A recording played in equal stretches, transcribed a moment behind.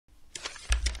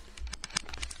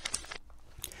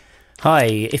Hi,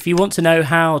 if you want to know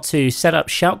how to set up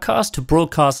SHOUTcast to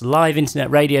broadcast live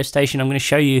internet radio station, I'm going to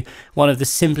show you one of the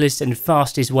simplest and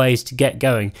fastest ways to get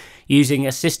going using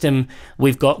a system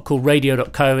we've got called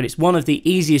Radio.co, and it's one of the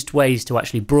easiest ways to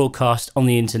actually broadcast on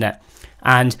the internet.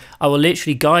 And I will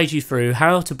literally guide you through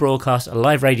how to broadcast a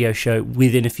live radio show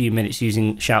within a few minutes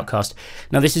using SHOUTcast.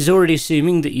 Now, this is already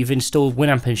assuming that you've installed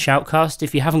Winamp and SHOUTcast.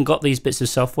 If you haven't got these bits of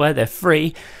software, they're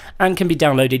free and can be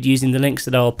downloaded using the links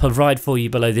that I'll provide for you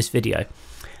below this video.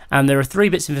 And there are 3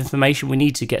 bits of information we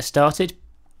need to get started.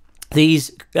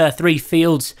 These 3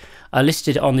 fields are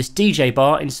listed on this DJ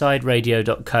bar inside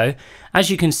Radio.co. As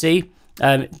you can see,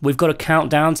 we've got a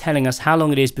countdown telling us how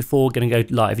long it is before we're going to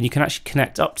go live, and you can actually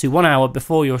connect up to 1 hour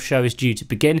before your show is due to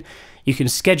begin. You can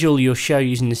schedule your show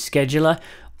using the scheduler,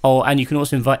 and you can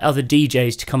also invite other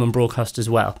DJs to come and broadcast as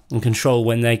well and control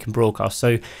when they can broadcast.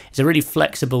 So it's a really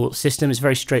flexible system. It's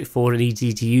very straightforward and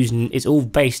easy to use, and it's all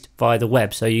based via the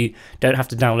web, so you don't have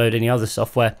to download any other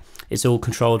software. It's all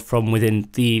controlled from within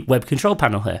the web control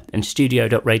panel here in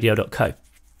studio.radio.co.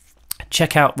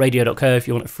 Check out Radio.co if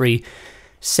you want a free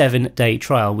 7-day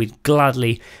trial. We'd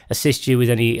gladly assist you with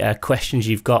any questions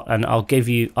you've got, and I'll give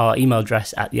you our email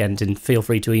address at the end, and feel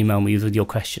free to email me with your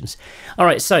questions.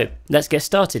 Alright, so let's get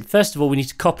started. First of all, we need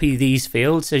to copy these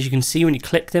fields. As you can see, when you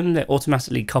click them, they're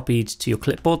automatically copied to your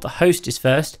clipboard. The host is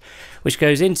first, which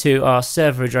goes into our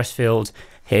server address field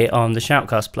here on the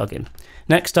SHOUTcast plugin.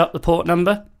 Next up, the port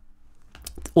number.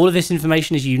 All of this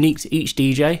information is unique to each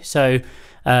DJ, so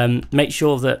make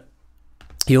sure that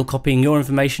you're copying your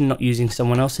information, not using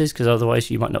someone else's, because otherwise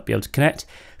you might not be able to connect.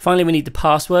 Finally, we need the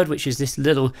password, which is this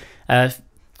little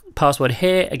password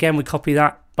here. Again, we copy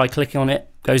that by clicking on it,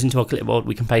 goes into our clipboard,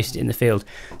 we can paste it in the field.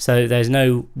 So there's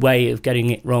no way of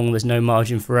getting it wrong, there's no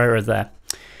margin for error there.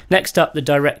 Next up, the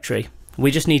directory.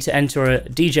 We just need to enter a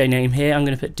DJ name here. I'm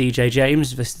going to put DJ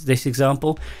James for this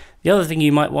example. The other thing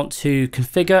you might want to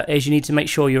configure is you need to make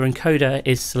sure your encoder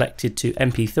is selected to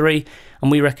MP3,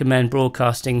 and we recommend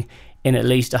broadcasting in at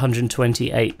least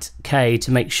 128K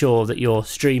to make sure that your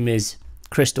stream is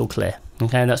crystal clear.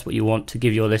 Okay, and that's what you want to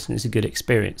give your listeners a good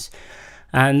experience.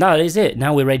 And that is it.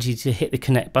 Now we're ready to hit the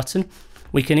connect button.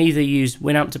 We can either use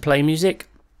Winamp to play music,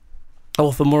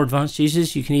 or for more advanced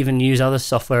users, you can even use other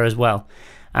software as well.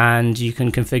 And you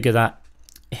can configure that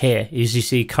here. As you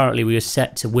see, currently we are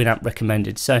set to Winamp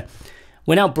recommended. So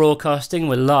we're now broadcasting,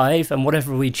 we're live, and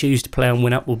whatever we choose to play on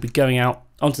Winamp will be going out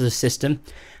onto the system.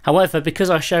 However,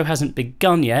 because our show hasn't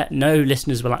begun yet, no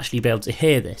listeners will actually be able to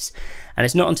hear this. And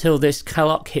it's not until this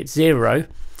clock hits 0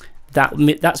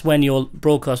 that's when your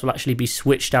broadcast will actually be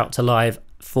switched out to live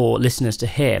for listeners to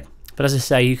hear. But as I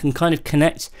say, you can kind of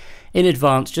connect in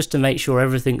advance just to make sure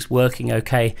everything's working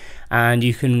okay, and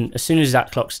you can, as soon as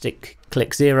that clock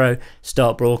clicks 0,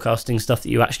 start broadcasting stuff that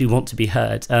you actually want to be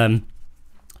heard.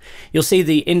 You'll see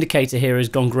the indicator here has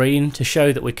gone green to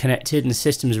show that we're connected and the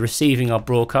system is receiving our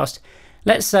broadcast.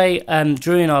 Let's say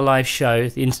during our live show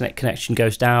the internet connection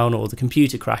goes down or the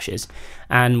computer crashes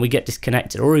and we get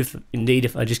disconnected, or if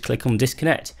I just click on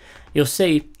disconnect, you'll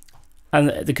see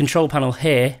the control panel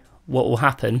here, what will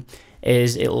happen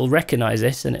is it will recognize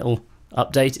this and it will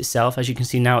update itself. As you can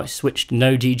see now, it's switched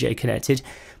no DJ connected,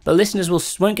 but listeners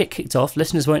won't get kicked off.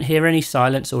 Listeners won't hear any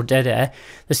silence or dead air.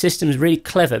 The system is really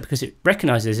clever because it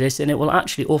recognizes this and it will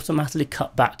actually automatically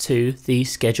cut back to the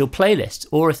scheduled playlist.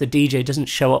 Or if the DJ doesn't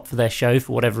show up for their show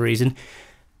for whatever reason,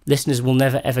 listeners will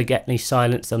never ever get any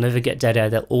silence, they'll never get dead air,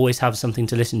 they'll always have something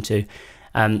to listen to.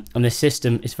 And the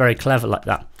system is very clever like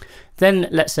that. Then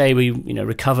let's say we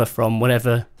recover from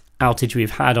whatever outage we've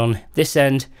had on this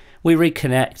end, we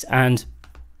reconnect, and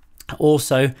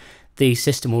also the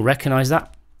system will recognize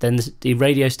that. Then the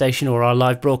radio station or our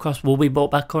live broadcast will be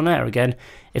brought back on air again.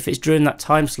 If it's during that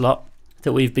time slot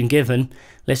that we've been given,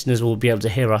 listeners will be able to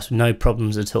hear us with no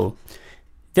problems at all.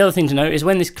 The other thing to note is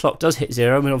when this clock does hit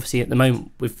 0, I mean obviously at the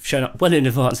moment we've shown up well in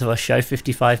advance of our show,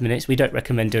 55 minutes. We don't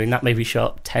recommend doing that, maybe show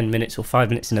up 10 minutes or 5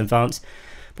 minutes in advance.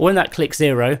 But when that clicks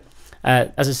 0,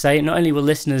 as I say, not only will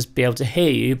listeners be able to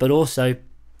hear you, but also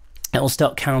it will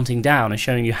start counting down and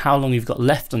showing you how long you've got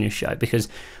left on your show, because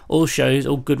all shows,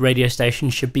 all good radio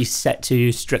stations should be set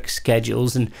to strict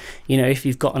schedules, and if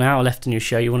you've got an hour left on your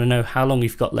show, you want to know how long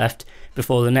you've got left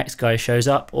before the next guy shows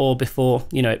up, or before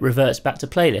it reverts back to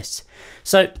playlists.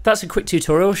 So that's a quick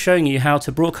tutorial showing you how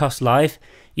to broadcast live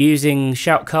using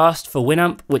SHOUTcast for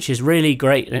Winamp, which is really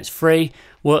great and it's free,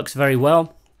 works very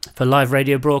well for live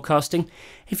radio broadcasting.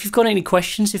 If you've got any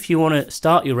questions, if you want to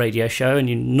start your radio show and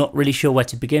you're not really sure where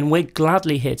to begin, we're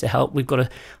gladly here to help. We've got a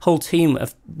whole team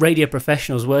of radio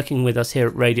professionals working with us here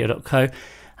at Radio.co,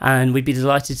 and we'd be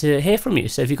delighted to hear from you.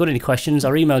 So if you've got any questions,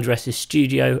 our email address is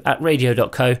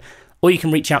studio@radio.co. or you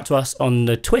can reach out to us on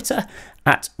the Twitter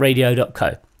at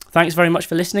Radio.co. Thanks very much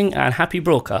for listening and happy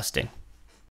broadcasting.